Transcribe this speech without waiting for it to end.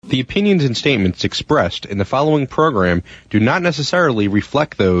The opinions and statements expressed in the following program do not necessarily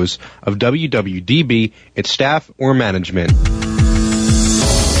reflect those of WWDB, its staff, or management.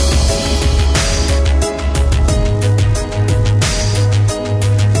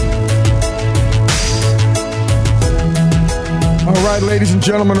 All right, ladies and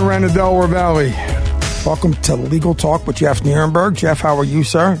gentlemen around the Delaware Valley, welcome to Legal Talk with Jeff Nerenberg. Jeff, how are you,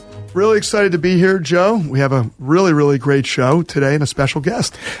 sir? Really excited to be here, Joe. We have a really, really great show today and a special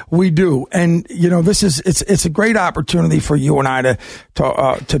guest. We do. And, you know, it's a great opportunity for you and I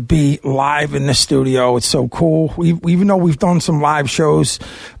to be live in the studio. It's so cool. Even though we've done some live shows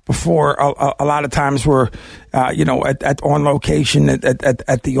before, a lot of times we're, at on location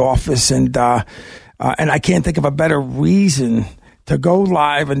at the office. And I can't think of a better reason to go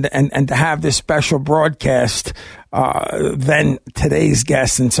live and to have this special broadcast than today's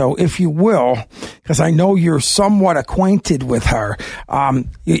guest. And so, if you will, because I know you're somewhat acquainted with her, and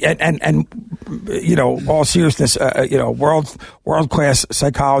all seriousness, world-class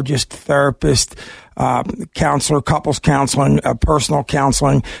psychologist, therapist, counselor, couples counseling, personal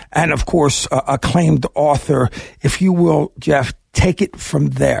counseling, and of course, acclaimed author. If you will, Jeff, take it from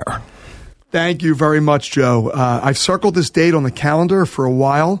there. Thank you very much, Joe. I've circled this date on the calendar for a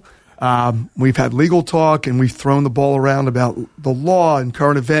while. We've had legal talk and we've thrown the ball around about the law and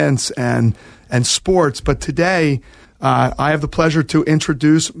current events and sports. But today, I have the pleasure to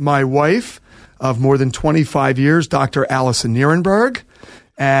introduce my wife of more than 25 years, Dr. Alyson Nerenberg.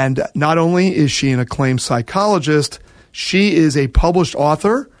 And not only is she an acclaimed psychologist, she is a published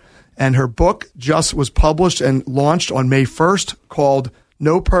author. And her book just was published and launched on May 1st called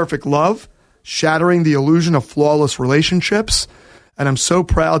No Perfect Love: Shattering the Illusion of Flawless Relationships. And I'm so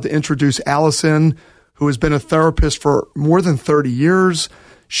proud to introduce Alyson, who has been a therapist for more than 30 years.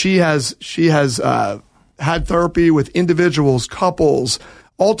 She has had therapy with individuals, couples,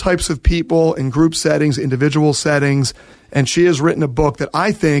 all types of people in group settings, individual settings. And she has written a book that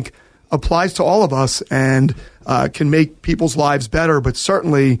I think applies to all of us and can make people's lives better, but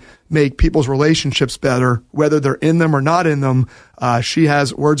certainly make people's relationships better, whether they're in them or not in them. She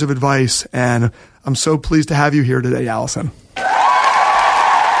has words of advice, and I'm so pleased to have you here today, Alyson.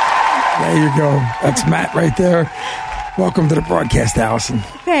 There you go. That's Matt right there. Welcome to the broadcast, Alyson.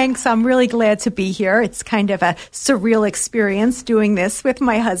 Thanks. I'm really glad to be here. It's kind of a surreal experience doing this with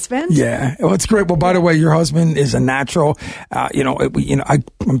my husband. Yeah. Well, it's great. Well, by the way, your husband is a natural.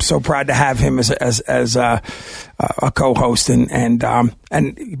 I'm so proud to have him as a co-host. And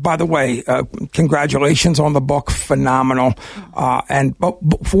by the way, congratulations on the book. Phenomenal. But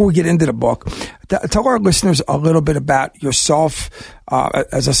before we get into the book, tell our listeners a little bit about yourself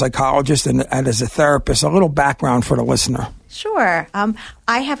as a psychologist and as a therapist, a little background for the listener. Sure.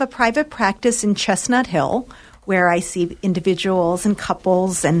 I have a private practice in Chestnut Hill where I see individuals and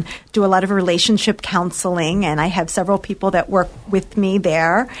couples and do a lot of relationship counseling. And I have several people that work with me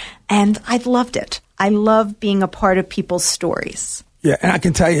there. And I've loved it. I love being a part of people's stories. Yeah, and I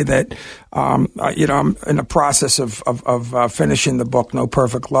can tell you that, I'm in the process of finishing the book, No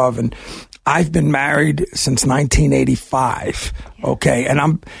Perfect Love, and I've been married since 1985. Okay, and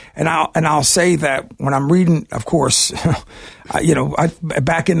I'll say that when I'm reading, of course,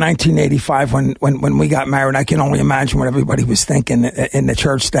 back in 1985 when we got married, I can only imagine what everybody was thinking in the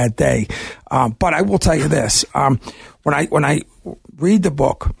church that day. But I will tell you this: when I read the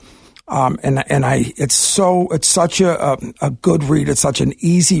book. It's such a good read. It's such an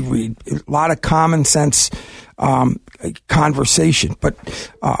easy read. A lot of common sense, conversation, but,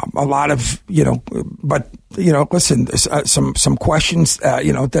 a lot of, listen, some questions,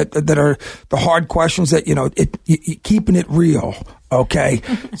 that are the hard questions that, keeping it real. Okay.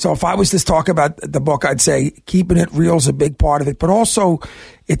 So if I was to talk about the book, I'd say keeping it real is a big part of it, but also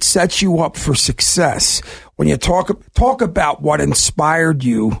it sets you up for success. When you talk about what inspired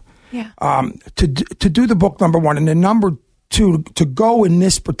you, to do the book, number one, and then number two, to go in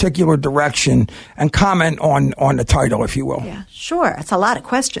this particular direction and comment on the title, if you will. Yeah, sure. It's a lot of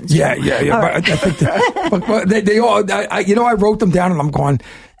questions. Yeah. Right. I think but they all, I wrote them down and I'm going,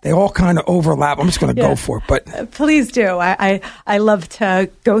 they all kind of overlap. I'm just going to go for it. But please do. I love to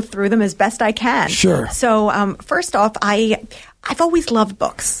go through them as best I can. Sure. So first off, I've always loved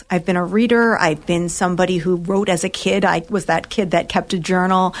books. I've been a reader. I've been somebody who wrote as a kid. I was that kid that kept a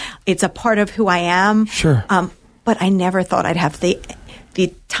journal. It's a part of who I am. Sure. But I never thought I'd have the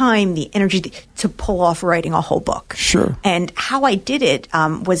time, the energy to pull off writing a whole book. Sure. And how I did it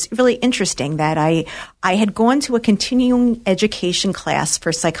was really interesting. That I had gone to a continuing education class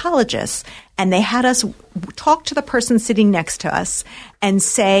for psychologists, and they had us talk to the person sitting next to us and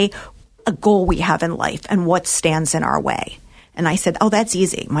say a goal we have in life and what stands in our way. And I said, oh, that's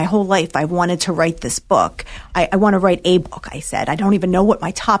easy. My whole life I've wanted to write this book. I want to write a book, I said. I don't even know what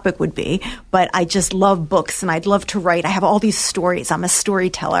my topic would be, but I just love books and I'd love to write. I have all these stories. I'm a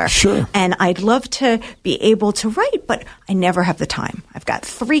storyteller. Sure. And I'd love to be able to write, but I never have the time. I've got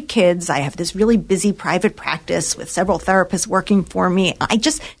 3 kids. I have this really busy private practice with several therapists working for me. I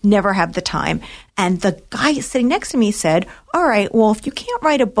just never have the time. And the guy sitting next to me said, all right, well, if you can't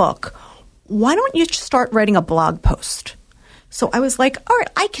write a book, why don't you start writing a blog post? So I was like, all right,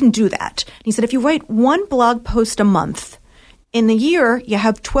 I can do that. And he said, if you write 1 blog post a month, in the year, you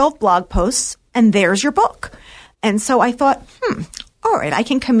have 12 blog posts, and there's your book. And so I thought, all right, I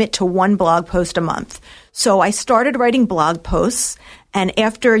can commit to 1 blog post a month. So I started writing blog posts, and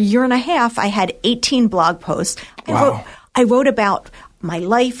after a year and a half, I had 18 blog posts. Wow. I wrote about my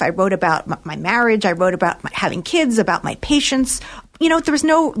life. I wrote about my marriage. I wrote about having kids, about my patients. There was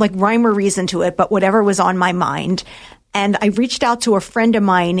no rhyme or reason to it, but whatever was on my mind. And I reached out to a friend of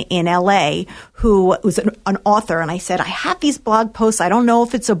mine in LA who was an author, and I said, I have these blog posts. I don't know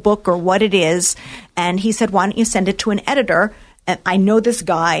if it's a book or what it is. And he said, why don't you send it to an editor? And I know this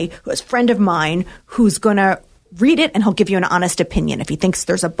guy who's a friend of mine who's going to read it, and he'll give you an honest opinion. If he thinks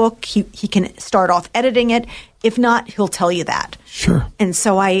there's a book, he can start off editing it. If not, he'll tell you that. Sure. And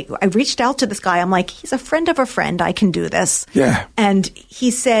so I reached out to this guy. I'm like, he's a friend of a friend. I can do this. Yeah. And he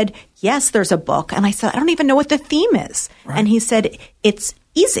said, yes, there's a book. And I said, I don't even know what the theme is. Right. And he said, it's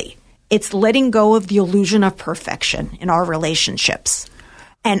easy. It's letting go of the illusion of perfection in our relationships.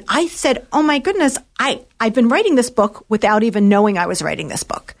 And I said, oh my goodness, I've been writing this book without even knowing I was writing this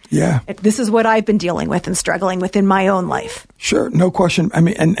book. Yeah. This is what I've been dealing with and struggling with in my own life. Sure, no question. I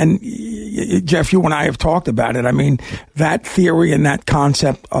mean, and Jeff, you and I have talked about it. I mean, that theory and that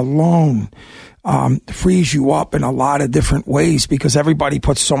concept alone frees you up in a lot of different ways, because everybody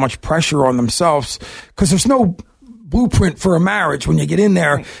puts so much pressure on themselves because there's no blueprint for a marriage. When you get in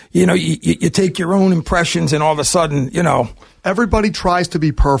there, you take your own impressions, and all of a sudden, everybody tries to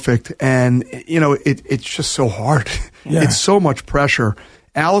be perfect, and it's just so hard. Yeah. It's so much pressure.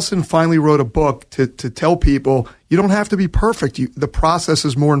 Alyson finally wrote a book to tell people you don't have to be perfect. The process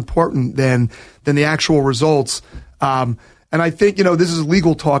is more important than the actual results. And I think this is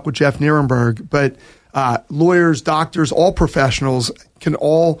legal talk with Jeff Nerenberg, but lawyers, doctors, all professionals can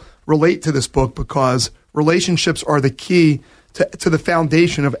all relate to this book, because relationships are the key to the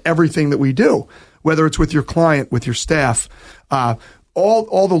foundation of everything that we do. Whether it's with your client, with your staff,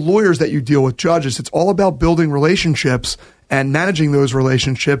 all the lawyers that you deal with, judges, it's all about building relationships and managing those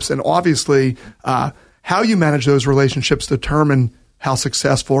relationships. And obviously, how you manage those relationships determine how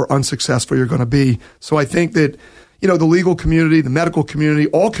successful or unsuccessful you're going to be. So I think that, the legal community, the medical community,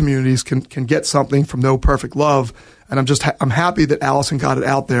 all communities can get something from No Perfect Love. And I'm happy that Alyson got it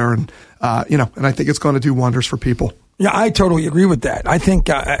out there, and I think it's going to do wonders for people. Yeah, I totally agree with that. I think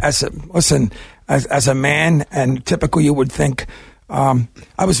as a man, and typically you would think,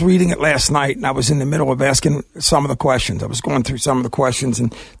 I was reading it last night, and I was in the middle of asking some of the questions. I was going through some of the questions,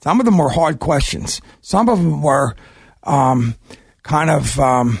 and some of them were hard questions. Some of them were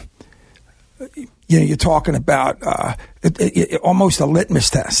you're talking about almost a litmus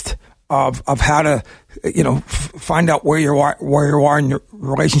test of how to find out where you are in your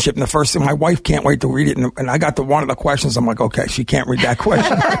relationship. And the first thing, my wife can't wait to read it, and I got to one of the questions. I'm like, okay, she can't read that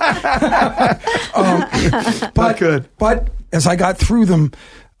question. Not good. But as I got through them,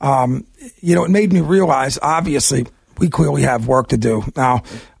 it made me realize, obviously, we clearly have work to do now.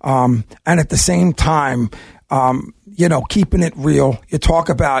 And at the same time, keeping it real. You talk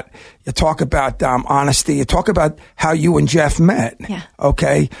about honesty. You talk about how you and Jeff met. Yeah.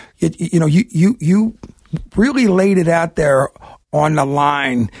 Okay. You really laid it out there on the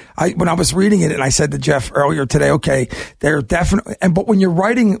line. When I was reading it, and I said to Jeff earlier today, okay, they're definitely, but when you're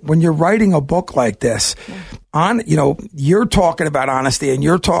writing a book like this, you're talking about honesty, and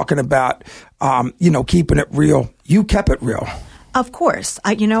you're talking about, keeping it real. You kept it real. Of course.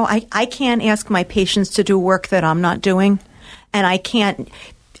 I can't ask my patients to do work that I'm not doing, and I can't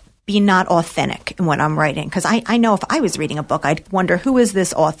be not authentic in what I'm writing, because I know if I was reading a book, I'd wonder, who is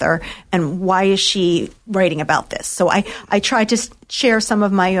this author and why is she writing about this? So I try to share some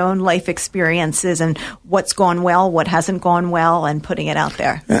of my own life experiences and what's gone well, what hasn't gone well, and putting it out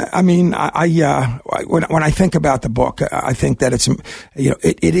there. I mean, when I think about the book, I think that it's,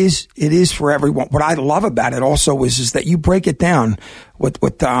 it is for everyone. What I love about it also is that you break it down with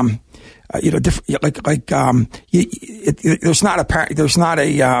there's not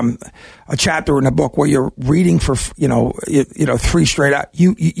a chapter in a book where you're reading for 3 straight out.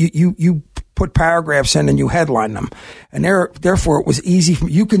 You put paragraphs in and you headline them. And therefore it was easy.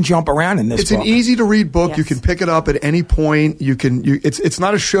 You can jump around in this book. It's an easy to read book. Yes. You can pick it up at any point. It's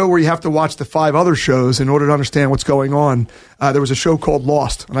not a show where you have to watch the 5 other shows in order to understand what's going on. There was a show called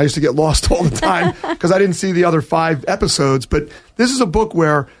Lost, and I used to get lost all the time because I didn't see the other 5 episodes. But this is a book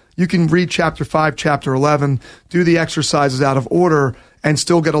where you can read chapter 5, chapter 11, do the exercises out of order, and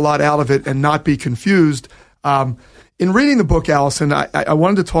still get a lot out of it and not be confused. In reading the book, Alyson, I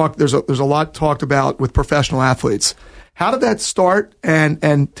wanted to talk. There's a lot talked about with professional athletes. How did that start?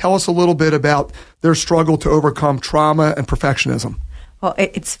 And tell us a little bit about their struggle to overcome trauma and perfectionism. Well,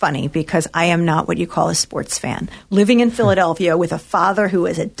 it's funny because I am not what you call a sports fan. Living in Philadelphia with a father who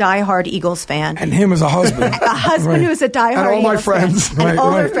is a diehard Eagles fan. And him as a husband. A husband who's a diehard And all Eagles my friends. fan. And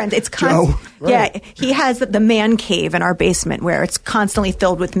all our friends. It's Joe. Yeah, he has the man cave in our basement where it's constantly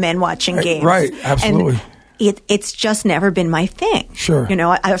filled with men watching games. Right, absolutely. And it's just never been my thing. Sure. You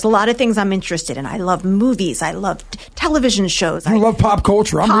know, there's a lot of things I'm interested in. I love movies. I love television shows. I love pop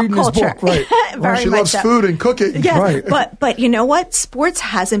culture. I'm reading this book. Right. Very She much loves so. food and cooking. Yes, Right. but you know what? Sports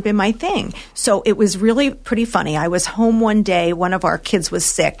hasn't been my thing. So it was really pretty funny. I was home one day. One of our kids was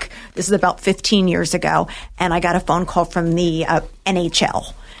sick. This is about 15 years ago. And I got a phone call from the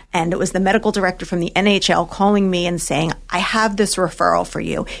NHL. And it was the medical director from the NHL calling me and saying, I have this referral for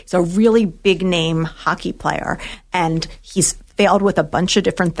you. He's a really big name hockey player. And he's failed with a bunch of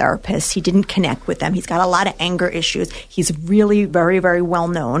different therapists. He didn't connect with them. He's got a lot of anger issues. He's really very, very well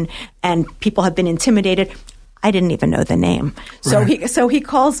known. And people have been intimidated. I didn't even know the name. Right. So he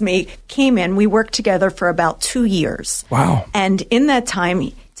calls me, came in. We worked together for about 2 years. Wow. And in that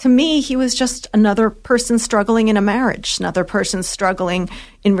time, to me, he was just another person struggling in a marriage, another person struggling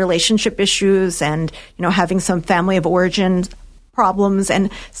in relationship issues and, you know, having some family of origin problems. And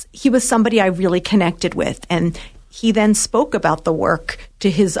he was somebody I really connected with. And he then spoke about the work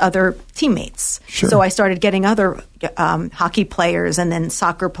to his other teammates. Sure. So I started getting other hockey players and then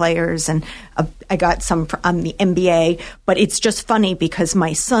soccer players, and I got some on the NBA. But it's just funny because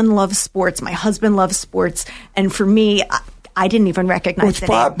my son loves sports, my husband loves sports, and for me, I didn't even recognize the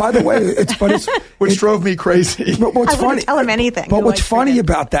name. By the way, Which drove me crazy. But what's I funny? wouldn't tell him anything. But He'll what's like funny forget.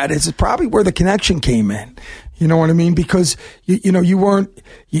 about that is it's probably where the connection came in. You know what I mean? Because you were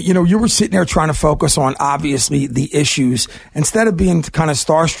sitting there trying to focus on obviously the issues instead of being kind of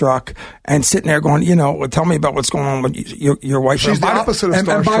starstruck and sitting there going, tell me about what's going on with your wife. She's the opposite of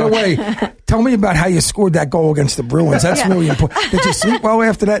starstruck. And by the way, tell me about how you scored that goal against the Bruins. That's really important. Did you sleep well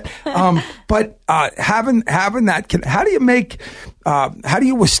after that? But having that, how do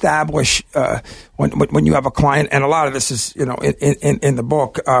you establish when you have a client? And a lot of this is in the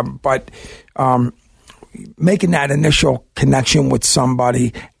book, but making that initial connection with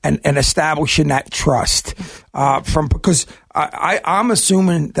somebody and establishing that trust because I'm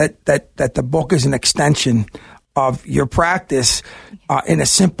assuming that the book is an extension of your practice in a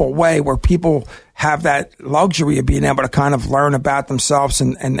simple way where people have that luxury of being able to kind of learn about themselves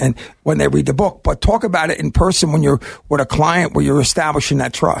and when they read the book. But talk about it in person when you're with a client where you're establishing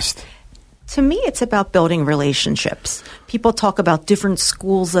that trust. To me, it's about building relationships. People talk about different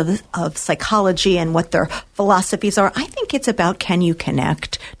schools of psychology and what their philosophies are. I think it's about, can you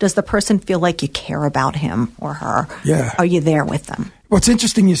connect? Does the person feel like you care about him or her? Yeah. Are you there with them? What's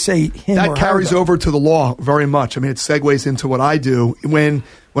interesting, you say him or That her, carries though. over to the law very much. I mean, it segues into what I do. When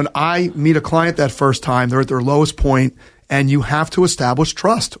I meet a client that first time, they're at their lowest point, and you have to establish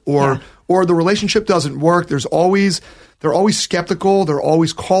trust, or the relationship doesn't work. They're always skeptical. They're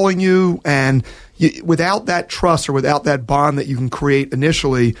always calling you, and without that trust or without that bond that you can create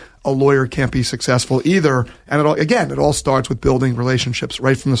initially, a lawyer can't be successful either. And it all starts with building relationships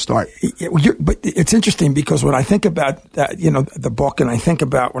right from the start. But it's interesting because when I think about that, the book, and I think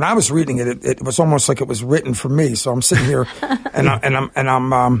about when I was reading it, it was almost like it was written for me. So I'm sitting here, and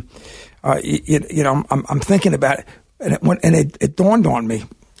I'm thinking about it, and it dawned on me,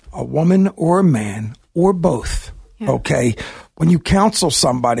 a woman or a man or both. Yeah. Okay, when you counsel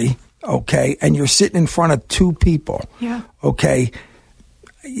somebody, okay, and you're sitting in front of two people, okay,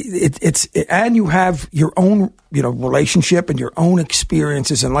 and you have your own, relationship and your own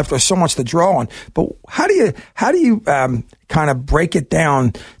experiences in life. There's so much to draw on. But how do you kind of break it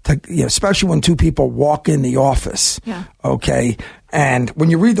down to, especially when two people walk in the office, okay, And when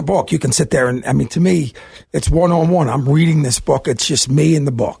you read the book, you can sit there and, I mean, to me, it's one-on-one. I'm reading this book. It's just me and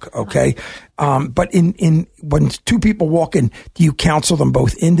the book, okay? But when two people walk in, do you counsel them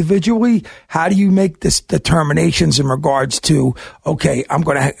both individually? How do you make this determinations in regards to, okay, I'm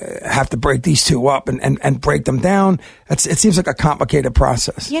going to have to break these two up and break them down? It seems like a complicated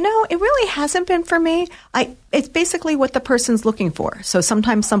process. You know, it really hasn't been for me. It's basically what the person's looking for. So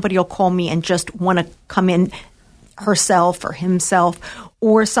sometimes somebody will call me and just want to come in herself or himself,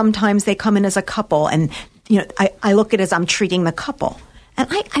 or sometimes they come in as a couple, and I look at it as I'm treating the couple, and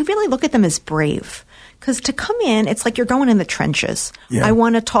I really look at them as brave, because to come in, it's like you're going in the trenches. Yeah. I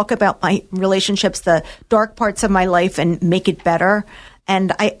want to talk about my relationships, the dark parts of my life, and make it better.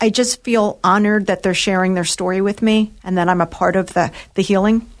 And I just feel honored that they're sharing their story with me, and that I'm a part of the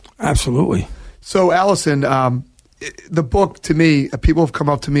healing. Absolutely. So, Alyson, the book, to me, people have come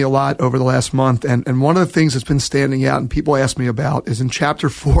up to me a lot over the last month, and one of the things that's been standing out and people ask me about is in Chapter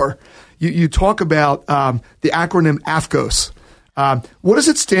 4, you talk about the acronym AFCOS. What does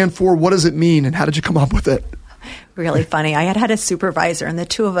it stand for? What does it mean? And how did you come up with it? Really funny. I had a supervisor, and the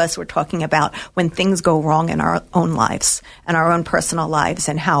two of us were talking about when things go wrong in our own lives and our own personal lives,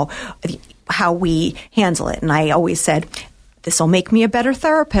 and how we handle it. And I always said, this will make me a better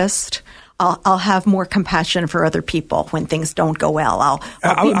therapist. I'll have more compassion for other people when things don't go well.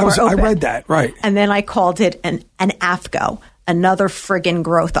 I'll be more open. I read that, right. And then I called it an AFCO, another friggin'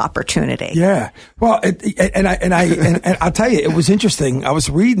 growth opportunity. Yeah. Well, and I'll tell you, it was interesting. I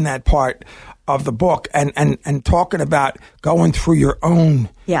was reading that part of the book and talking about going through your own,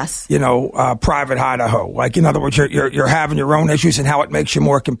 yes, private Idaho. Like, in other words, you're having your own issues, and how it makes you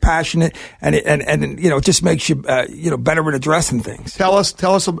more compassionate, and it just makes you better at addressing things. Tell us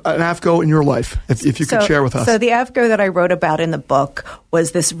an AFCO in your life, if you could share with us. So the AFCO that I wrote about in the book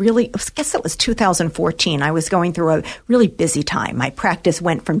was this I guess it was 2014. I was going through a really busy time. My practice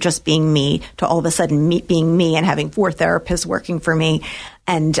went from just being me to all of a sudden being me, and having 4 therapists working for me.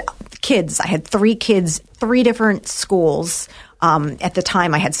 And kids, I had 3 kids, 3 different schools. At the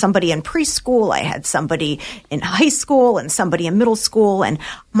time, I had somebody in preschool, I had somebody in high school, and somebody in middle school, and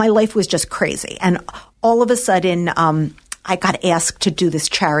my life was just crazy. And all of a sudden, I got asked to do this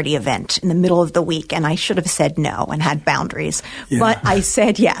charity event in the middle of the week, and I should have said no and had boundaries. Yeah. But I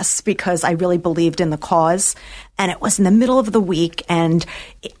said yes, because I really believed in the cause. And it was in the middle of the week, and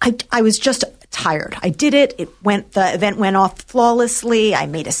I was just tired. I did it. The event went off flawlessly. I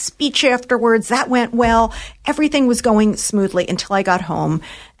made a speech afterwards. That went well. Everything was going smoothly until I got home,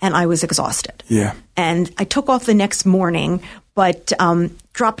 and I was exhausted. Yeah. And I took off the next morning, but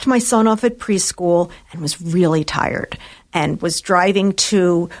dropped my son off at preschool and was really tired, and was driving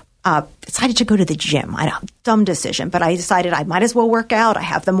to decided to go to the gym. Dumb decision, but I decided I might as well work out. I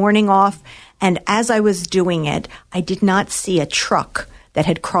have the morning off. And as I was doing it, I did not see a truck that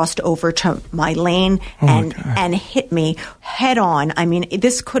had crossed over to my lane and hit me head on. I mean,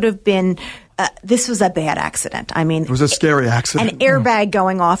 this could have been, this was a bad accident. I mean, it was a scary accident. An airbag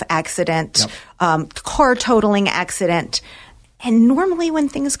going off accident, car totaling accident. And normally when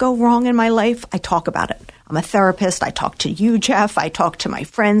things go wrong in my life, I talk about it. I'm a therapist. I talk to you, Jeff. I talk to my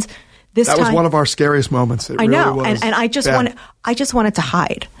friends. That was one of our scariest moments. I know. And I just wanted to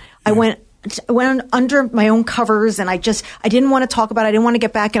hide. Yeah. I went under my own covers, and I didn't want to talk about it. I didn't want to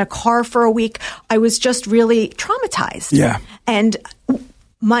get back in a car for a week. I was just really traumatized. Yeah. And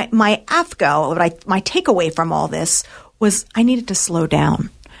my AFCO, my takeaway from all this was I needed to slow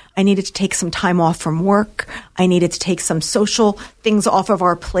down. I needed to take some time off from work. I needed to take some social things off of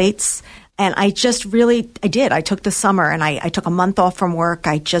our plates. And I did. I took the summer, and I took a month off from work.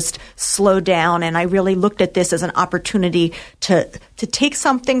 I just slowed down, and I really looked at this as an opportunity to take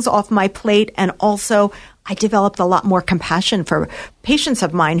some things off my plate. And also, I developed a lot more compassion for patients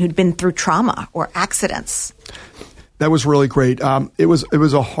of mine who'd been through trauma or accidents. That was really great. It was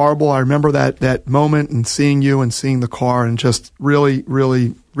a horrible. I remember that moment, and seeing you and seeing the car, and just really,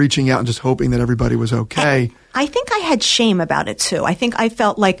 really reaching out and just hoping that everybody was okay. And I think I had shame about it too. I think I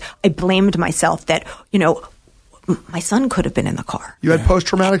felt like I blamed myself that, my son could have been in the car. You had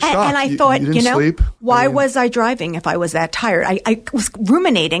post-traumatic shock. And I thought, you didn't sleep? Why was I driving if I was that tired? I was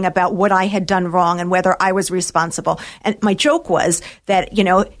ruminating about what I had done wrong and whether I was responsible. And my joke was that,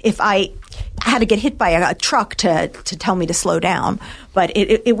 if I had to get hit by a truck to tell me to slow down. But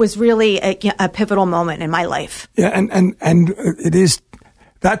it was really a pivotal moment in my life. Yeah, and it is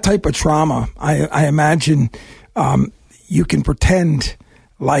that type of trauma. I imagine you can pretend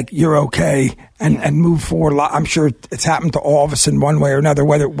like you're okay and move forward. I'm sure it's happened to all of us in one way or another,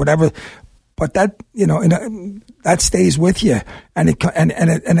 whatever. But that that stays with you, and it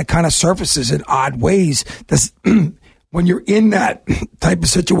kind of surfaces in odd ways. when you're in that type of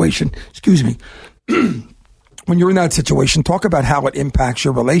situation, excuse me, when you're in that situation, talk about how it impacts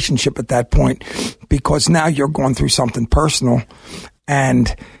your relationship at that point, because now you're going through something personal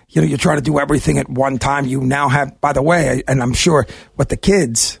and, you're trying to do everything at one time. You now have, by the way, and I'm sure with the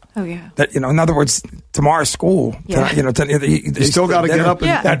kids. Oh, yeah. That, in other words, tomorrow's school. Yeah. You still got to get up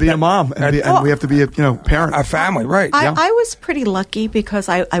and be a mom. And we have to be a parent. A family, right. I was pretty lucky because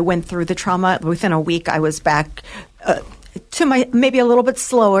I went through the trauma. Within a week, I was back to my, maybe a little bit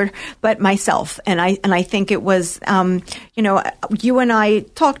slower, but myself. And I think it was, you and I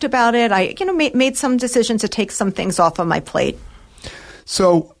talked about it. I, made some decisions to take some things off of my plate.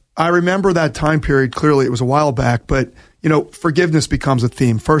 So I remember that time period clearly. It was a while back, but forgiveness becomes a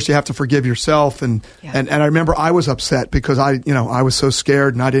theme. First, you have to forgive yourself, and I remember I was upset because I was so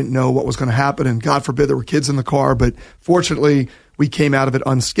scared and I didn't know what was going to happen, and God forbid there were kids in the car. But fortunately, we came out of it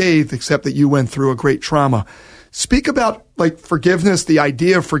unscathed, except that you went through a great trauma. Speak about forgiveness, the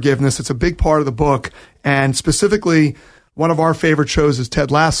idea of forgiveness. It's a big part of the book, and specifically, one of our favorite shows is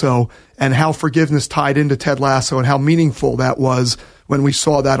Ted Lasso, and how forgiveness tied into Ted Lasso and how meaningful that was when we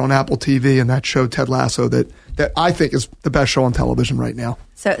saw that on Apple TV and that show Ted Lasso that I think is the best show on television right now.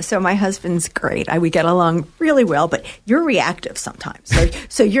 So my husband's great. We get along really well, but you're reactive sometimes.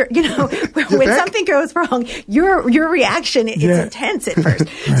 So you're, when something goes wrong, your reaction is intense at first.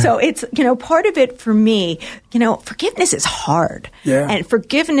 Right. So it's, part of it for me, forgiveness is hard. Yeah. And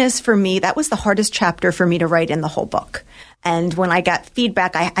forgiveness for me, that was the hardest chapter for me to write in the whole book. And when I got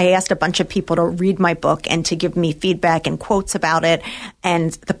feedback, I asked a bunch of people to read my book and to give me feedback and quotes about it.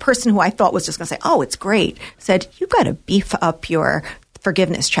 And the person who I thought was just going to say, oh, it's great, said, you got to beef up your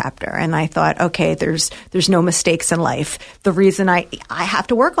forgiveness chapter. And I thought, okay, there's no mistakes in life. The reason I have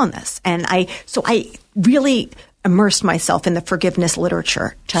to work on this. And I really immersed myself in the forgiveness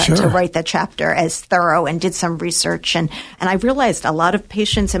literature to write that chapter as thorough, and did some research. And I realized a lot of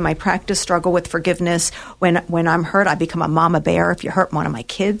patients in my practice struggle with forgiveness. When I'm hurt, I become a mama bear if you hurt one of my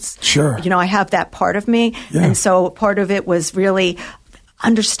kids. Sure. I have that part of me. Yeah. And so part of it was really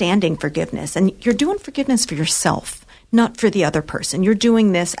understanding forgiveness. And you're doing forgiveness for yourself, not for the other person. You're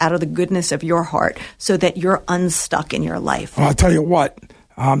doing this out of the goodness of your heart so that you're unstuck in your life. Well, I'll tell you what.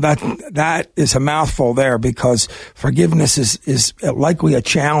 That is a mouthful there, because forgiveness is likely a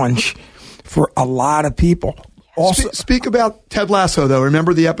challenge for a lot of people. Also, speak about Ted Lasso, though.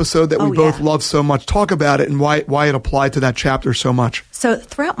 Remember the episode that we both loved so much. Talk about it and why it applied to that chapter so much. So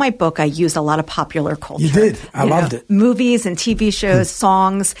throughout my book, I used a lot of popular culture. You did. I loved it. Movies and TV shows,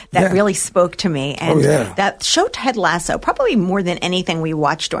 songs that really spoke to me. And that show Ted Lasso, probably more than anything we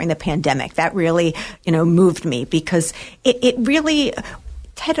watched during the pandemic, that really, moved me, because it really...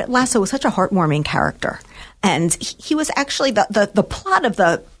 Ted Lasso was such a heartwarming character. And he was actually, the plot of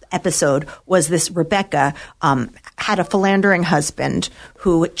the episode was this: Rebecca had a philandering husband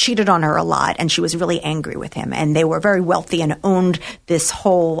who cheated on her a lot, and she was really angry with him. And they were very wealthy and owned this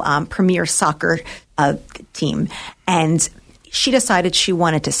whole premier soccer team. And she decided she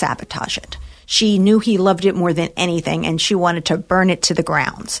wanted to sabotage it. She knew he loved it more than anything, and she wanted to burn it to the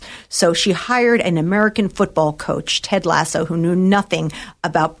ground. So she hired an American football coach, Ted Lasso, who knew nothing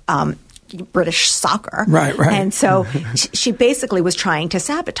about British soccer. Right. And so she basically was trying to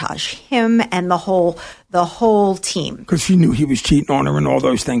sabotage him and the whole team. Because she knew he was cheating on her and all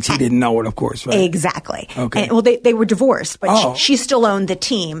those things. He didn't know it, of course, right? Exactly. Okay. And, they were divorced, but she still owned the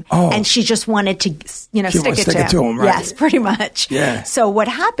team, and she just wanted to, stick it to him. Right? Yes, pretty much. Yeah. So what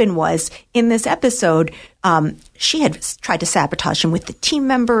happened was, in this episode, she had tried to sabotage him with the team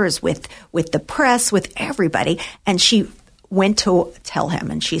members, with the press, with everybody, and she went to tell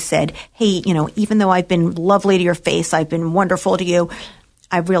him, and she said, hey, even though I've been lovely to your face, I've been wonderful to you,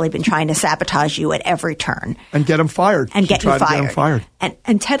 I've really been trying to sabotage you at every turn. And get him fired. And get you fired. Get him fired.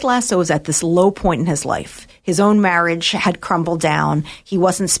 And Ted Lasso was at this low point in his life. His own marriage had crumbled down. He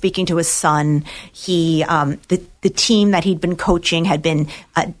wasn't speaking to his son. The team that he'd been coaching had been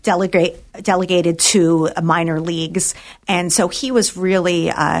delegated to minor leagues. And so he was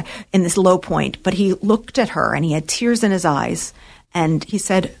really in this low point. But he looked at her, and he had tears in his eyes. And he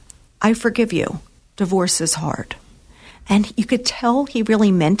said, I forgive you. Divorce is hard. And you could tell he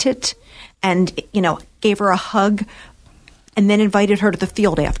really meant it, and, gave her a hug, and then invited her to the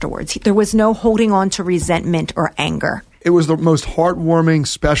field afterwards. There was no holding on to resentment or anger. It was the most heartwarming,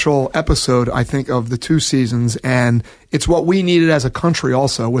 special episode, I think, of the 2 seasons. And it's what we needed as a country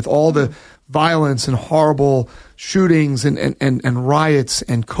also, with all the violence and horrible shootings and riots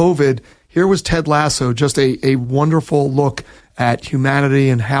and COVID. Here was Ted Lasso, just a wonderful look at humanity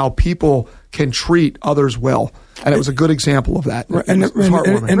and how people can treat others well. And it was a good example of that. Right. It was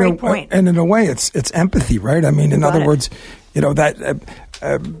heartwarming. Great point. And in a way, it's empathy, right? I mean, in other words, if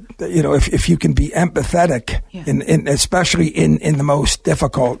you can be empathetic, in especially in the most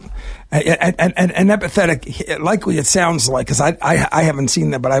difficult, and empathetic, likely it sounds like, because I haven't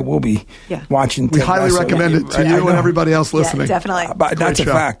seen that, but I will be watching. We highly recommend it to you and everybody else listening. Yeah, definitely. But that's a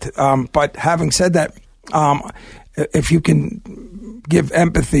fact. But having said that, if you can give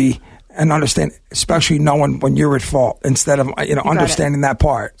empathy and understand, especially knowing when you're at fault, instead of understanding that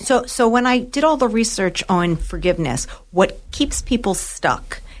part. So when I did all the research on forgiveness, what keeps people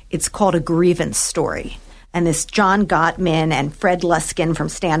stuck, it's called a grievance story. And this John Gottman and Fred Luskin from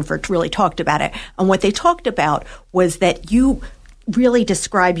Stanford really talked about it. And what they talked about was that you really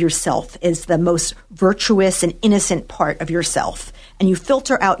describe yourself as the most virtuous and innocent part of yourself. And you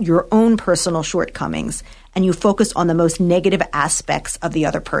filter out your own personal shortcomings, and you focus on the most negative aspects of the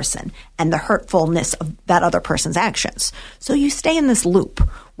other person and the hurtfulness of that other person's actions. So you stay in this loop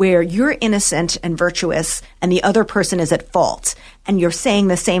where you're innocent and virtuous and the other person is at fault, and you're saying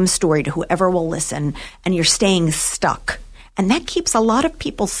the same story to whoever will listen, and you're staying stuck. And that keeps a lot of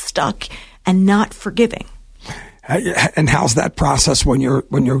people stuck and not forgiving. And how's that process when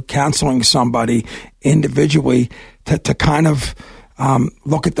you're counseling somebody individually to kind of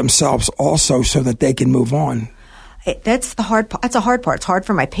look at themselves also so that they can move on? That's the hard part. That's a hard part. It's hard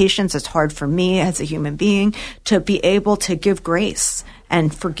for my patients. It's hard for me as a human being to be able to give grace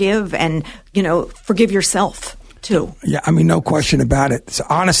and forgive, and forgive yourself too. Yeah, I mean, no question about it. So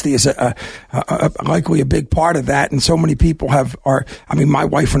honesty is likely a big part of that, and so many people my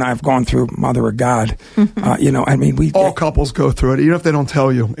wife and I have gone through Mother of God. All couples go through it, even if they don't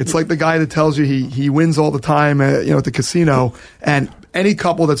tell you. It's like the guy that tells you he wins all the time, at the casino, and any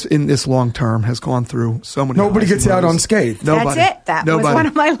couple that's in this long term has gone through so many. Nobody gets out unscathed. Nobody. That's it. That was one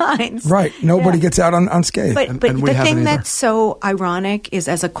of my lines. Right. Nobody gets out unscathed. But the thing that's so ironic is,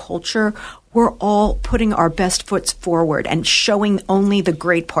 as a culture, we're all putting our best foot forward and showing only the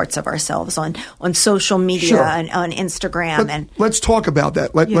great parts of ourselves on social media and on Instagram. Let's talk about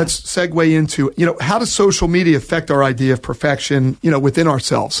that. Let's segue into, how does social media affect our idea of perfection, within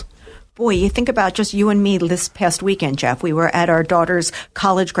ourselves? Boy, you think about just you and me this past weekend, Jeff. We were at our daughter's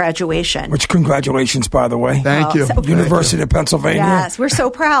college graduation. Which, congratulations, by the way. Thank you. University of Pennsylvania. Yes, we're so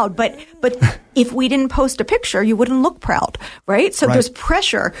proud. But if we didn't post a picture, you wouldn't look proud, right? So there's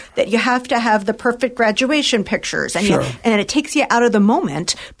pressure that you have to have the perfect graduation pictures. And and it takes you out of the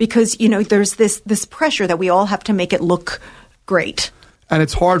moment because, there's this pressure that we all have to make it look great. And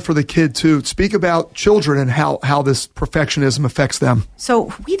it's hard for the kid to speak about children and how this perfectionism affects them.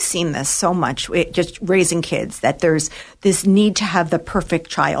 So we've seen this so much, just raising kids, that there's this need to have the perfect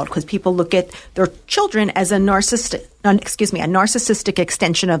child because people look at their children as a narcissistic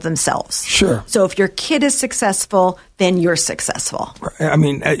extension of themselves. Sure. So if your kid is successful, then you're successful. I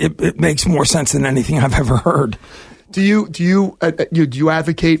mean, it makes more sense than anything I've ever heard. Do you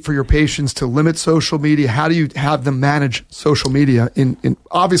advocate for your patients to limit social media? How do you have them manage social media? In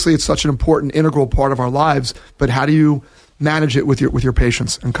obviously, it's such an important, integral part of our lives. But how do you manage it with your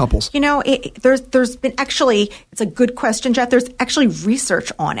patients and couples? There's been it's a good question, Jeff. There's actually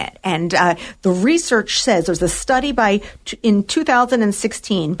research on it, and the research says there's a study in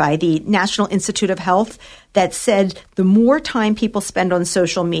 2016 by the National Institute of Health that said the more time people spend on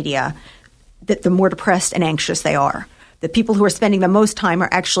social media, that the more depressed and anxious they are. The people who are spending the most time are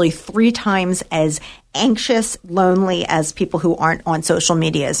actually 3 times as anxious, lonely as people who aren't on social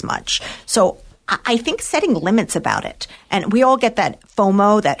media as much. So I think setting limits about it. And we all get that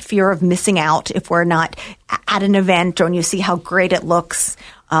FOMO, that fear of missing out if we're not at an event or when you see how great it looks.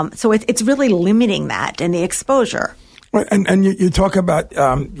 So it's really limiting that and the exposure. And you talk about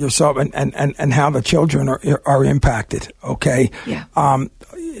yourself and how the children are impacted, okay? Yeah.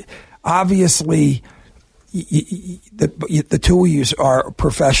 Obviously, the two of you are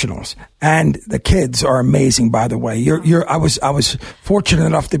professionals, and the kids are amazing. By the way, I was fortunate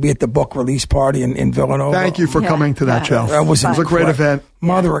enough to be at the book release party in Villanova. Thank you for coming to that, Joe. It was a great event.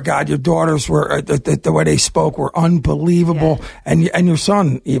 Mother of God, your daughters were the way they spoke were unbelievable, and your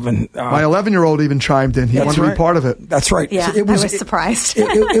son even. My 11-year-old even chimed in. He wanted to be part of it. That's right. Yeah, I was surprised.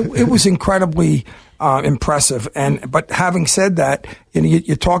 It was incredibly impressive. But having said that,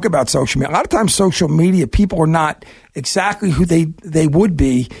 you talk about social media. A lot of times, social media people are not exactly who they would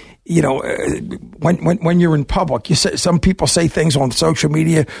be. When you're in public, some people say things on social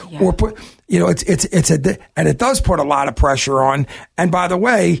media, or put, and it does put a lot of pressure on. And by the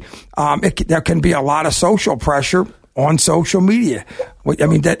way, there can be a lot of social pressure on social media. I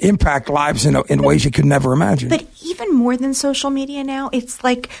mean, that impact lives in ways you could never imagine. But even more than social media now, it's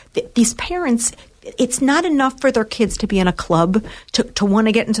like these parents, it's not enough for their kids to be in a club. To want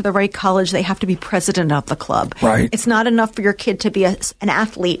to get into the right college, they have to be president of the club. Right. It's not enough for your kid to be an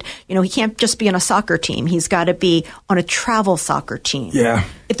athlete. He can't just be on a soccer team. He's got to be on a travel soccer team. Yeah.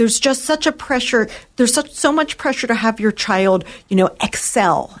 If there's just such a pressure, there's so much pressure to have your child,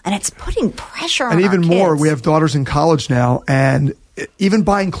 excel. And it's putting pressure on And even our more, kids. we have daughters in college now, and even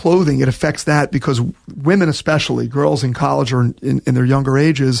buying clothing, it affects that because women, especially girls in college or in their younger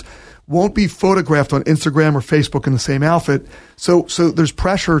ages, won't be photographed on Instagram or Facebook in the same outfit. So there's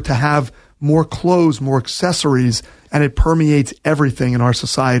pressure to have more clothes, more accessories, and it permeates everything in our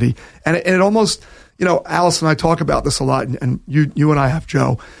society. And it almost, Alyson and I talk about this a lot, and you and I have,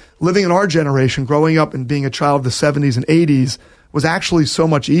 Joe. Living in our generation, growing up and being a child of the 70s and 80s, was actually so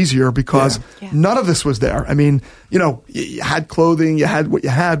much easier because none of this was there. I mean, you had clothing, you had what you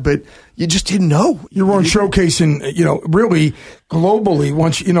had, but you just didn't know. You weren't showcasing, really globally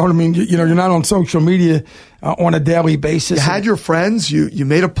once, you know what I mean? You're not on social media on a daily basis. You had your friends, you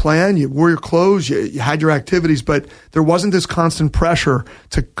made a plan, you wore your clothes, you had your activities, but there wasn't this constant pressure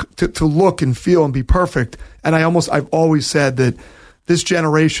to look and feel and be perfect. And I've always said that this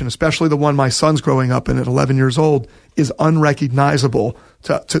generation, especially the one my son's growing up in at 11 years old, is unrecognizable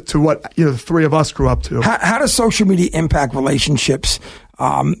to what the three of us grew up to. How does social media impact relationships?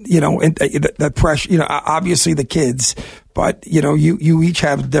 The pressure. Obviously the kids, but you each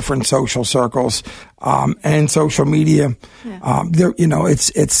have different social circles, and social media.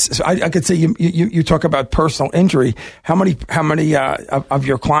 It's. I could say you talk about personal injury. How many of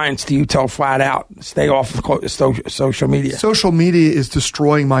your clients do you tell flat out stay off of social media? Social media is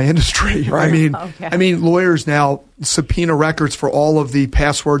destroying my industry. Right. I mean, lawyers now subpoena records for all of the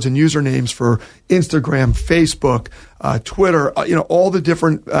passwords and usernames for Instagram, Facebook, Twitter, all the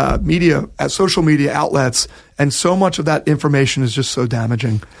different social media outlets. And so much of that information is just so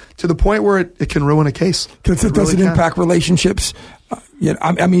damaging to the point where it can ruin a case. Does it impact relationships?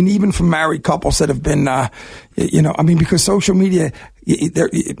 I mean, even from married couples that have been, because social media,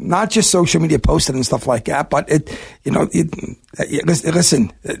 not just social media posted and stuff like that, but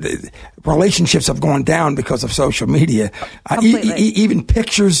listen, relationships have gone down because of social media. Even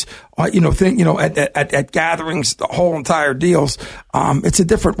pictures, at gatherings, the whole entire deals. It's a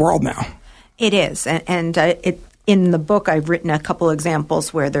different world now. It is, and in the book, I've written a couple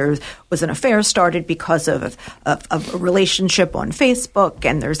examples where there was an affair started because of a relationship on Facebook,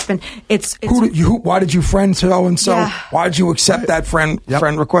 and there's been why did you friend so and so? Yeah. Why did you accept that friend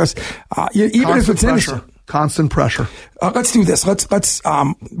request? Even constant if it's pressure. innocent. Constant pressure. Let's do this. Let's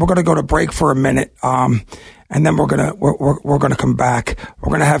we're going to go to break for a minute, and then we're gonna come back.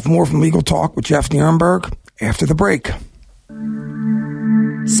 We're gonna have more from Legal Talk with Jeff Nerenberg after the break.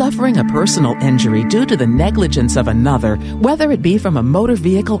 Suffering a personal injury due to the negligence of another, whether it be from a motor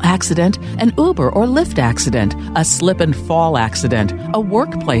vehicle accident, an Uber or Lyft accident, a slip and fall accident, a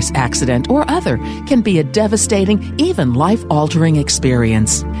workplace accident, or other, can be a devastating, even life-altering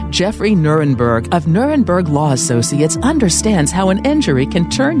experience. Jeffrey Nerenberg of Nerenberg Law Associates understands how an injury can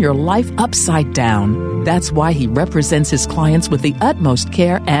turn your life upside down. That's why he represents his clients with the utmost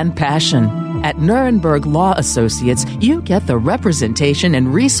care and passion. At Nerenberg Law Associates, you get the representation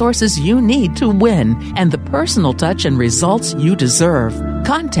and resources you need to win and the personal touch and results you deserve.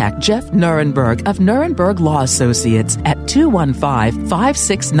 Contact Jeff Nerenberg of Nerenberg Law Associates at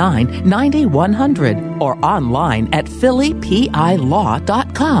 215-569-9100 or online at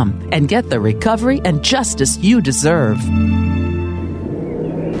phillypilaw.com and get the recovery and justice you deserve.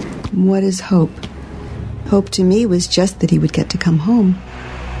 What is hope? Hope to me was just that he would get to come home.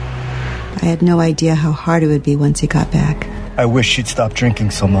 I had no idea how hard it would be once he got back. I wish she'd stop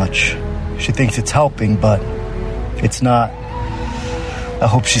drinking so much. She thinks it's helping, but it's not. I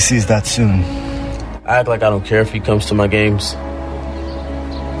hope she sees that soon. I act like I don't care if he comes to my games,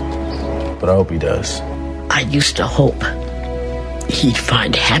 but I hope he does. I used to hope he'd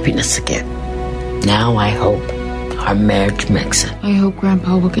find happiness again. Now I hope our marriage makes it. I hope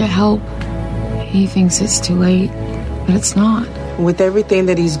Grandpa will get help. He thinks it's too late, but it's not. With everything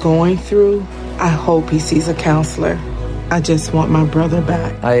that he's going through, I hope he sees a counselor. I just want my brother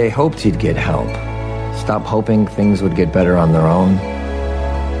back. I hoped he'd get help. Stop hoping things would get better on their own.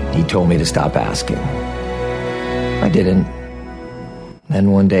 He told me to stop asking. I didn't.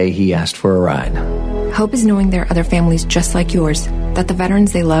 Then one day he asked for a ride. Hope is knowing there are other families just like yours, that the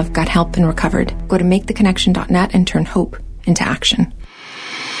veterans they love got help and recovered. Go to maketheconnection.net and turn hope into action.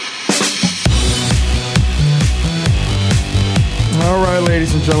 All right,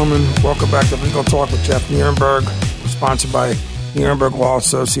 ladies and gentlemen, welcome back to Legal Talk with Jeff Nerenberg, sponsored by Nerenberg Law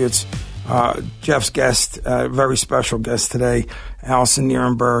Associates. Jeff's guest, very special guest today, Alyson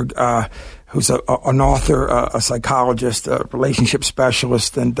Nerenberg, who's an author, a psychologist, a relationship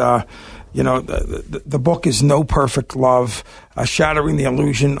specialist, and the book is No Perfect Love, Shattering the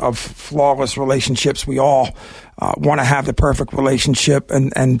Illusion of Flawless Relationships. We all want to have the perfect relationship,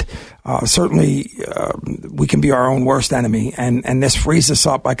 and certainly we can be our own worst enemy, and this frees us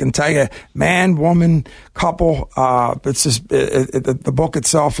up. I can tell you, man, woman, couple, it's just the book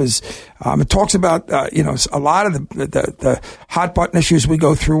itself is it talks about a lot of the hot button issues we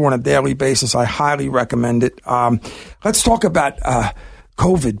go through on a daily basis. I highly recommend it. Let's talk about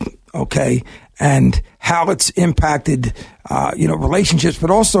COVID, okay, and how it's impacted, relationships.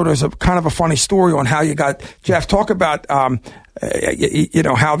 But also, there's a kind of a funny story on how you got Jeff. Talk about, how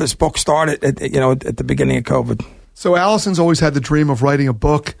this book started, at the beginning of COVID. So Alyson's always had the dream of writing a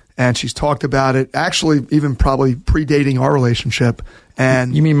book, and she's talked about it. Actually, even probably predating our relationship.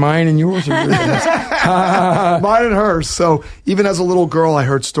 And you mean mine and yours, or yours? Mine and hers. So even as a little girl, I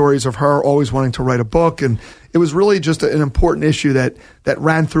heard stories of her always wanting to write a book, and it was really just an important issue that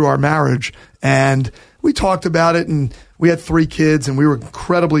ran through our marriage. And we talked about it, and we had 3 kids, and we were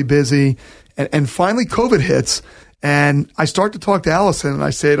incredibly busy. And finally, COVID hits, and I start to talk to Alyson, and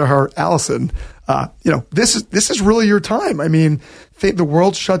I say to her, Alyson, this is really your time. I mean, the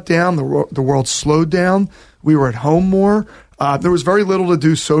world shut down, the world slowed down. We were at home more. There was very little to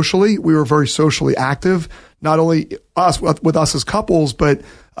do socially. We were very socially active, not only with us as couples, but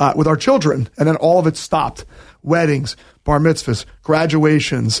with our children. And then all of it stopped. Weddings, bar mitzvahs,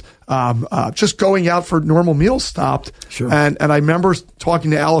 graduations, just going out for normal meals stopped. Sure. And I remember talking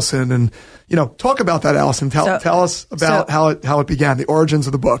to Alyson and, talk about that, Alyson. Tell us about how it began, the origins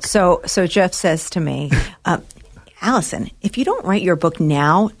of the book. So Jeff says to me, Alyson, if you don't write your book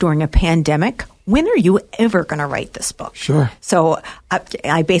now during a pandemic, when are you ever going to write this book? Sure. So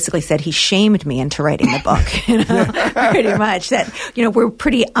I basically said he shamed me into writing the book, pretty much. That,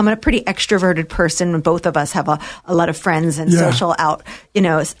 I'm a pretty extroverted person. Both of us have a lot of friends and social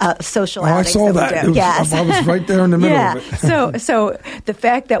outings. I saw that. Yes. I was right there in the middle of it. So the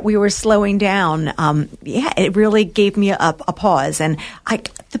fact that we were slowing down, it really gave me a pause. And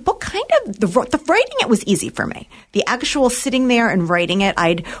the book the writing it was easy for me. The actual sitting there and writing it,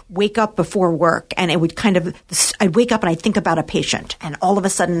 I'd wake up before work and it would I'd wake up and I'd think about a patient and all of a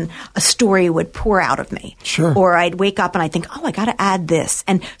sudden a story would pour out of me. Sure. Or I'd wake up and I'd think, I got to add this.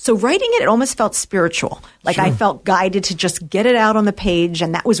 And so writing it almost felt spiritual. Like I felt guided to just get it out on the page,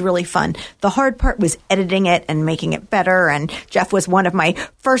 and that was really fun. The hard part was editing it and making it better. And Jeff was one of my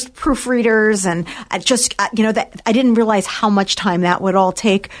first proofreaders, and I just, that I didn't realize how much time that would all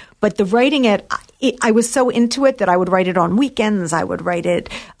take. But the writing I was so into it that I would write it on weekends. I would write it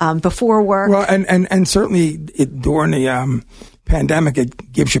before work. Well, and certainly during the pandemic,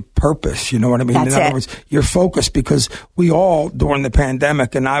 it gives you purpose. You know what I mean? That's In other words, you're focused, because we all, during the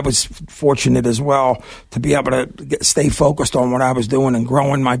pandemic, and I was fortunate as well to be able to stay focused on what I was doing and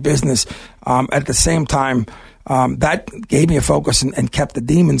growing my business. At the same time, that gave me a focus and kept the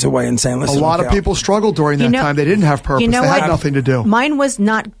demons away, and saying, listen, a lot of people struggled during that time. They didn't have purpose. They had nothing to do. Mine was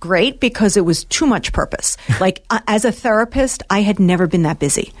not great because it was too much purpose. Like as a therapist, I had never been that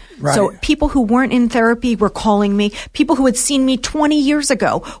busy. Right. So people who weren't in therapy were calling me. People who had seen me 20 years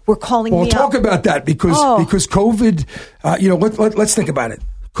ago were calling me. Well, talk about that because COVID, let's think about it.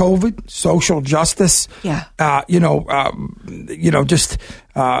 COVID, social justice,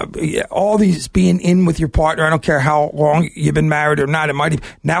 all these being in with your partner. I don't care how long you've been married or not. It might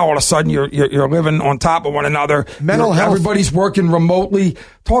now all of a sudden you're living on top of one another. Mental health. Everybody's working remotely.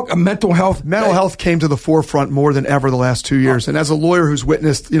 Talk mental health. Mental health came to the forefront more than ever the last 2 years. And as a lawyer who's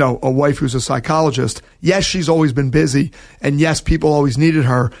witnessed, a wife who's a psychologist, yes, she's always been busy, and yes, people always needed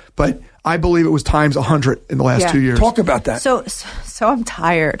her, but I believe it was times 100 in the last 2 years. Talk about that. So I'm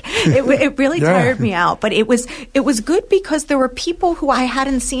tired. It really tired me out. But it was good because there were people who I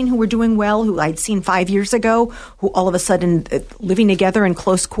hadn't seen who were doing well, who I'd seen 5 years ago, who all of a sudden living together in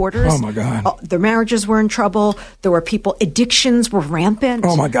close quarters. Oh my God. Their marriages were in trouble. There were people, addictions were rampant.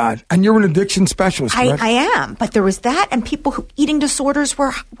 Oh my God. And you're an addiction specialist, correct? I am. But there was that, and people who eating disorders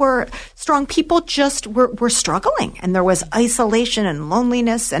were strong. People just were struggling, and there was isolation and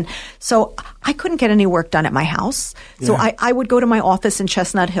loneliness, and so I couldn't get any work done at my house. So I would go to my office in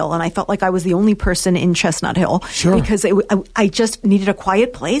Chestnut Hill, and I felt like I was the only person in Chestnut Hill. Sure. Because I just needed a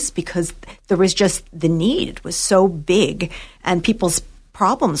quiet place, because there was just the need. It was so big, and people's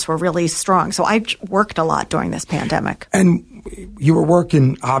problems were really strong. So I worked a lot during this pandemic. And you were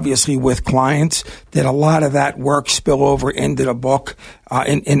working, obviously, with clients. Did a lot of that work spill over into the book?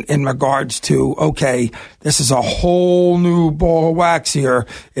 in regards to, okay, this is a whole new ball of wax here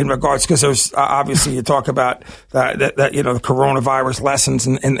in regards, because there's obviously you talk about that the coronavirus lessons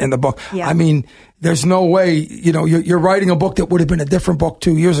in the book. Yeah. I mean, there's no way, you're writing a book that would have been a different book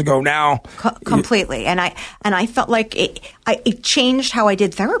 2 years ago now. Completely. And I felt like it changed how I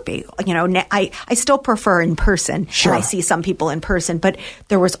did therapy. I still prefer in person. Sure. And I see some people in person, but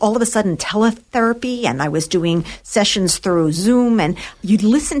there was all of a sudden teletherapy, and I was doing sessions through Zoom, and you'd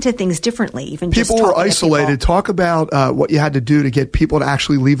listen to things differently. Even people just were isolated. Talk about what you had to do to get people to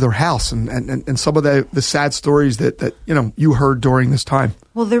actually leave their house, and some of the sad stories that you heard during this time.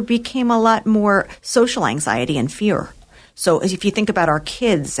 Well, there became a lot more social anxiety and fear. So if you think about our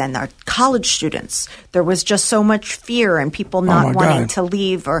kids and our college students, there was just so much fear and people not wanting to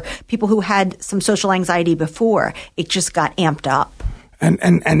leave, or people who had some social anxiety before. It just got amped up. And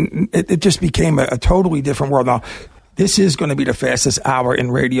it just became a totally different world. Now, this is going to be the fastest hour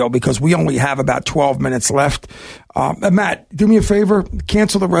in radio because we only have about 12 minutes left. Matt, do me a favor.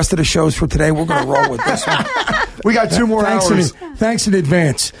 Cancel the rest of the shows for today. We're going to roll with this one. We got 2 more hours. Thanks in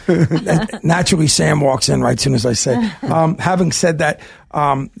advance. Naturally, Sam walks in right as soon as I say. Having said that,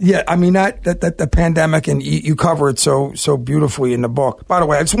 that the pandemic, and you cover it so beautifully in the book. By the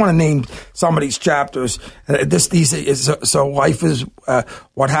way, I just want to name some of these chapters. So life is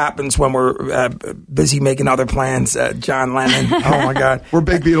what happens when we're busy making other plans. John Lennon. Oh my God, we're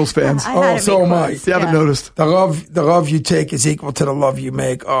big Beatles fans. So am I. If you haven't noticed, the love you take is equal to the love you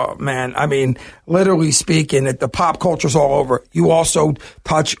make. Oh man, I mean, literally speaking, the pop culture's all over. You also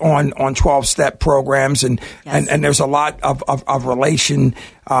touch on 12-step programs, and there's a lot of relation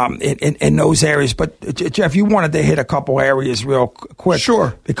in those areas. But Jeff, you wanted to hit a couple areas real quick.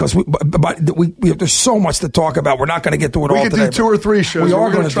 Sure. Because there's so much to talk about. We're not going to get to it all today. We could do 2 or 3 shows. We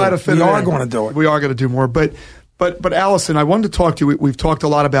are going to try to fit it in. We are going to do it. We are going to do more. But Alyson, I wanted to talk to you. We've talked a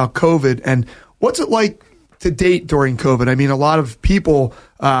lot about COVID, and what's it like to date during COVID? I mean, a lot of people,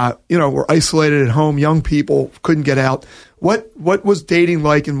 were isolated at home. Young people couldn't get out. What was dating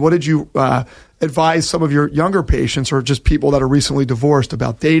like, and what did you advise some of your younger patients or just people that are recently divorced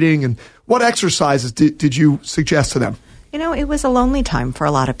about dating, and what exercises did you suggest to them? It was a lonely time for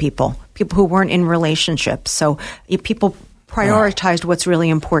a lot of people who weren't in relationships. So people prioritized what's really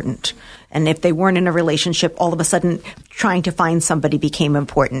important. And if they weren't in a relationship, all of a sudden trying to find somebody became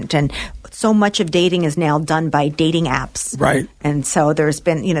important. And so much of dating is now done by dating apps. Right. And so there's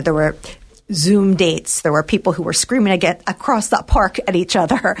been, there were Zoom dates. There were people who were screaming across the park at each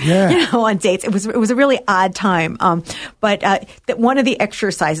other, on dates. It was a really odd time. But one of the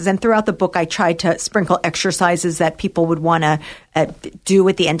exercises, and throughout the book, I tried to sprinkle exercises that people would want to do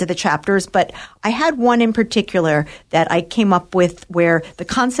at the end of the chapters. But I had one in particular that I came up with where the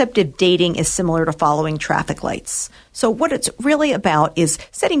concept of dating is similar to following traffic lights. So what it's really about is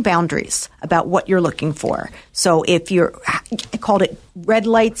setting boundaries about what you're looking for. So I called it red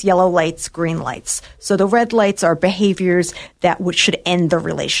lights, yellow lights, green lights. So the red lights are behaviors that should end the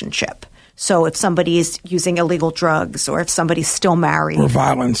relationship. So if somebody is using illegal drugs, or if somebody's still married, or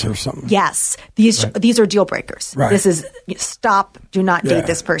violence or something. Yes, these are deal breakers. Right. This is stop. Do not date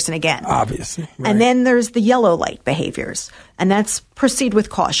this person again. Obviously. Right. And then there's the yellow light behaviors, and that's proceed with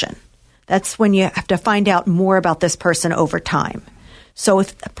caution. That's when you have to find out more about this person over time. So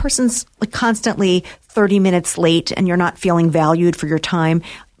if a person's constantly 30 minutes late and you're not feeling valued for your time,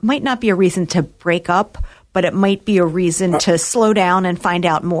 it might not be a reason to break up, but it might be a reason to slow down and find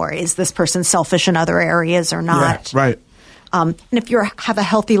out more. Is this person selfish in other areas or not? Yeah, right. And if you have a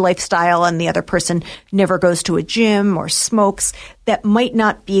healthy lifestyle and the other person never goes to a gym or smokes, that might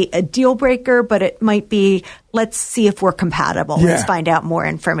not be a deal breaker, but it might be, let's see if we're compatible. Yeah. Let's find out more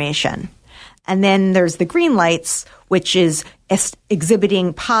information. And then there's the green lights, which is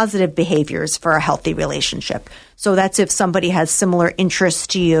exhibiting positive behaviors for a healthy relationship. So that's if somebody has similar interests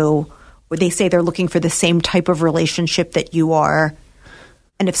to you, or they say they're looking for the same type of relationship that you are.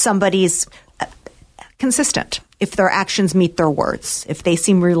 And if somebody's consistent, if their actions meet their words, if they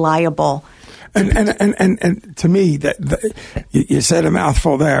seem reliable. And to me, you said a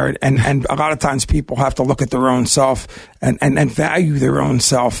mouthful there, and a lot of times people have to look at their own self and value their own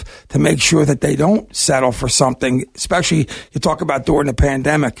self to make sure that they don't settle for something. Especially you talk about during the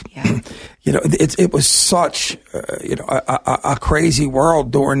pandemic. Yeah. It was such a crazy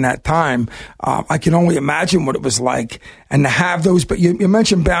world during that time. I can only imagine what it was like, and to have those. But you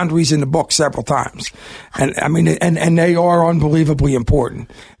mentioned boundaries in the book several times, and I mean, and they are unbelievably important.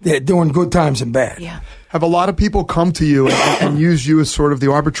 They're doing good times and bad. Yeah. Have a lot of people come to you and use you as sort of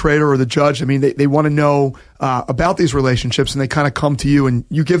the arbitrator or the judge? I mean, they want to know about these relationships, and they kind of come to you, and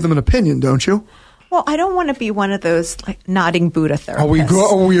you give them an opinion, don't you? Well, I don't want to be one of those nodding Buddha therapists. Are we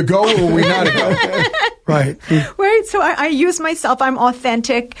go or are we not a go? Right. Right. So I use myself. I'm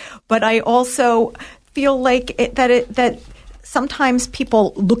authentic, but I also feel like that sometimes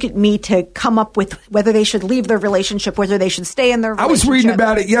people look at me to come up with whether they should leave their relationship, whether they should stay in their relationship. I was reading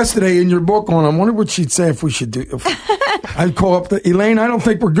about it yesterday in your book, and I wonder what she'd say if we should do. I'd call up Elaine. I don't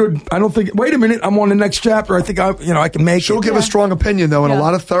think we're good. I don't think. Wait a minute. I'm on the next chapter. I think I can make. She'll give a strong opinion though, and a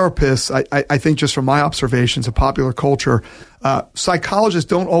lot of therapists. I think just from my observations of popular culture, psychologists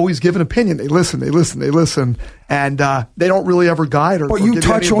don't always give an opinion. They listen, and they don't really ever guide or give you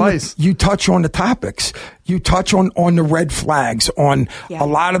any advice. You touch on the topics. You touch on the red flags, on a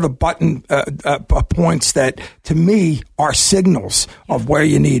lot of the button points that, to me, are signals of where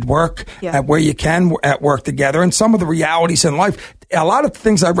you need work, and where you can work together, and some of the realities in life. A lot of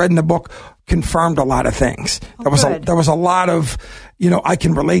things I read in the book confirmed a lot of things. There was a lot of, I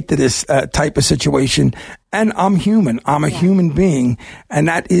can relate to this type of situation, and I'm human. I'm a human being, and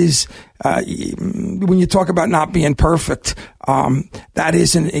that is, when you talk about not being perfect, that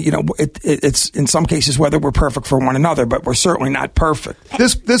isn't, it's in some cases whether we're perfect for one another, but we're certainly not perfect.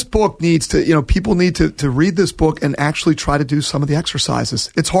 This book needs to, people need to read this book and actually try to do some of the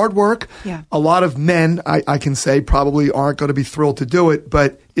exercises. It's hard work. Yeah. A lot of men, I can say, probably aren't going to be thrilled to do it,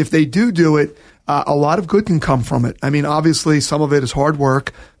 but if they do it, a lot of good can come from it. I mean, obviously, some of it is hard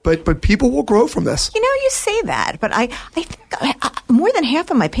work, but people will grow from this. You say that, but I think more than half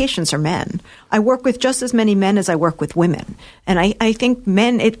of my patients are men. I work with just as many men as I work with women. And I think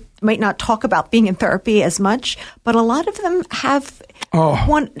men, it might not talk about being in therapy as much, but a lot of them have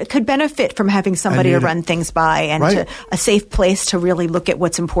could benefit from having somebody to run things by and to a safe place to really look at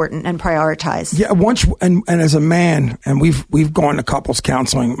what's important and prioritize. Yeah, and as a man, and we've gone to couples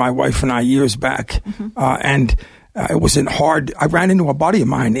counseling, my wife and I, years back, and it wasn't hard. I ran into a buddy of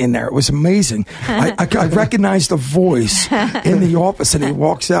mine in there. It was amazing. I recognized the voice in the office, and he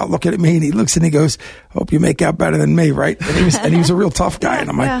walks out looking at me, and he looks and he goes, "Hope you make out better than me, right?" And he was a real tough guy. And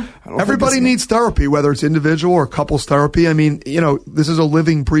I'm like, everybody needs therapy, whether it's individual or couples therapy. I mean, this is a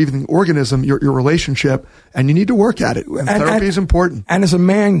living, breathing organism, your relationship, and you need to work at it. And therapy is important. And as a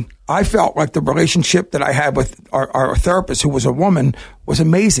man, I felt like the relationship that I had with our therapist, who was a woman, was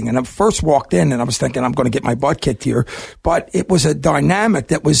amazing. And I first walked in and I was thinking, I'm going to get my butt kicked here. But it was a dynamic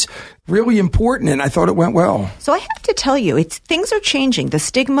that was really important, and I thought it went well. So I have to tell you, things are changing. The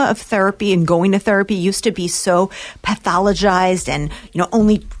stigma of therapy and going to therapy used to be so pathologized, and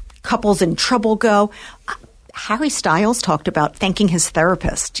only couples in trouble go. Harry Styles talked about thanking his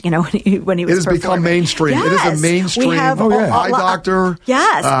therapist, when he was performing. It has become mainstream. Yes. It is a mainstream eye doctor.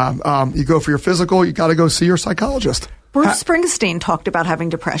 Yes. You go for your physical, you got to go see your psychologist. Bruce Springsteen talked about having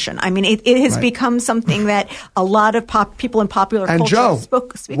depression. I mean, it has become something that a lot of people in popular culture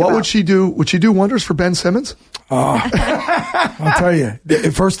speak what about. would she do? Would she do wonders for Ben Simmons? I'll tell you.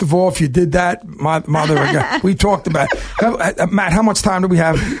 First of all, if you did that, we talked about it. Matt, how much time do we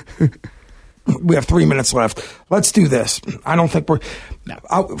have? We have 3 minutes left. Let's do this. I don't think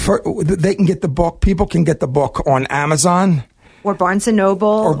they can get the book. People can get the book on Amazon. Or Barnes &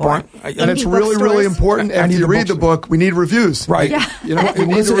 Noble. And it's really, really important after you read the book, we need reviews. Right. Yeah. You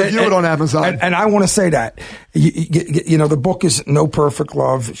need to review it on Amazon. And I want to say that. The book is No Perfect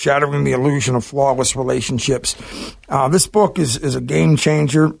Love, Shattering the Illusion of Flawless Relationships. This book is a game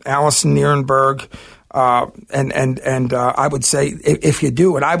changer. Alyson Nerenberg. And I would say if you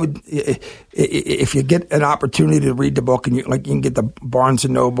do it, if you get an opportunity to read the book, and you can get the Barnes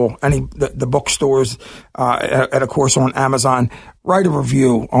and Noble, the bookstores, and of course on Amazon, write a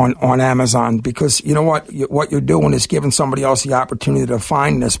review on Amazon, because you know what you're doing is giving somebody else the opportunity to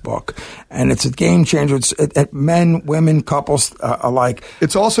find this book, and it's a game changer. It's men, women, couples alike.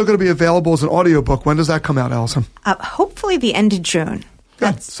 It's also going to be available as an audiobook. When does that come out, Alyson? Hopefully the end of June.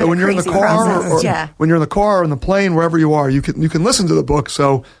 So when you're in the car, when you're in the car or in the plane, wherever you are, you can listen to the book.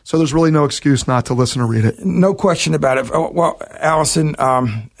 So there's really no excuse not to listen or read it. No question about it. Well, Alyson,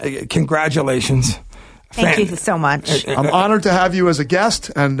 congratulations. Thank you so much. I'm honored to have you as a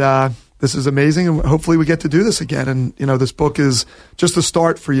guest, and this is amazing. And hopefully we get to do this again. And this book is just a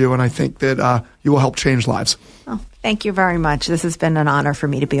start for you, and I think that you will help change lives. Oh, thank you very much. This has been an honor for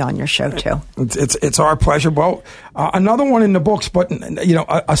me to be on your show too. It's our pleasure. Well, another one in the books, but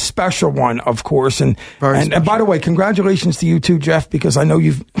a special one, of course. And by the way, congratulations to you too, Jeff, because I know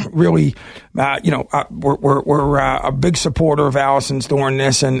you've really, we're a big supporter of Alyson's during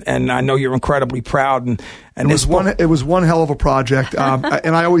this, and I know you're incredibly proud. And it was one hell of a project.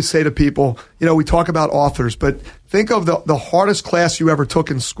 And I always say to people, we talk about authors, but think of the hardest class you ever took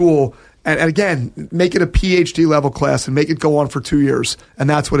in school. And again, make it a PhD level class and make it go on for 2 years. And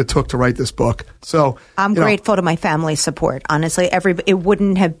that's what it took to write this book. So I'm grateful to my family's support. Honestly, it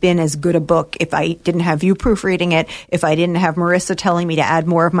wouldn't have been as good a book if I didn't have you proofreading it, if I didn't have Marissa telling me to add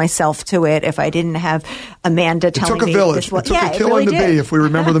more of myself to it, if I didn't have Amanda telling me. It took a village. It took a killing to be, if we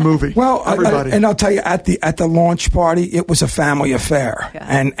remember the movie. Well, everybody. And I'll tell you, at the launch party, it was a family affair.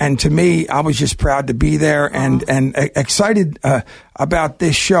 Yeah. And to me, I was just proud to be there and excited about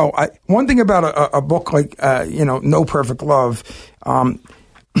this show. One thing about a book like, No Perfect Love,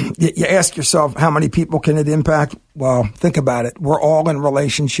 you ask yourself, how many people can it impact? Well, think about it. We're all in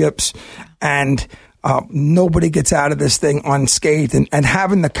relationships, and nobody gets out of this thing unscathed. And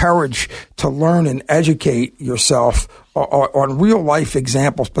having the courage to learn and educate yourself on real life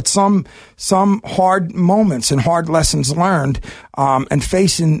examples, but some hard moments and hard lessons learned, and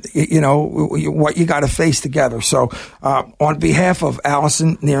facing, what you got to face together. So, on behalf of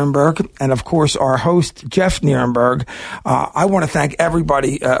Alyson Nerenberg and of course our host, Jeff Nerenberg, I want to thank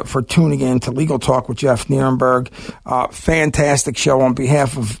everybody, for tuning in to Legal Talk with Jeff Nerenberg. Fantastic show. On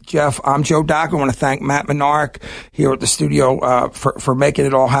behalf of Jeff, I'm Joe Docker. I want to thank Matt Menarek here at the studio, for making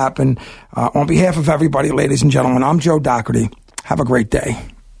it all happen. On behalf of everybody, ladies and gentlemen, I'm Joe Doherty. Have a great day.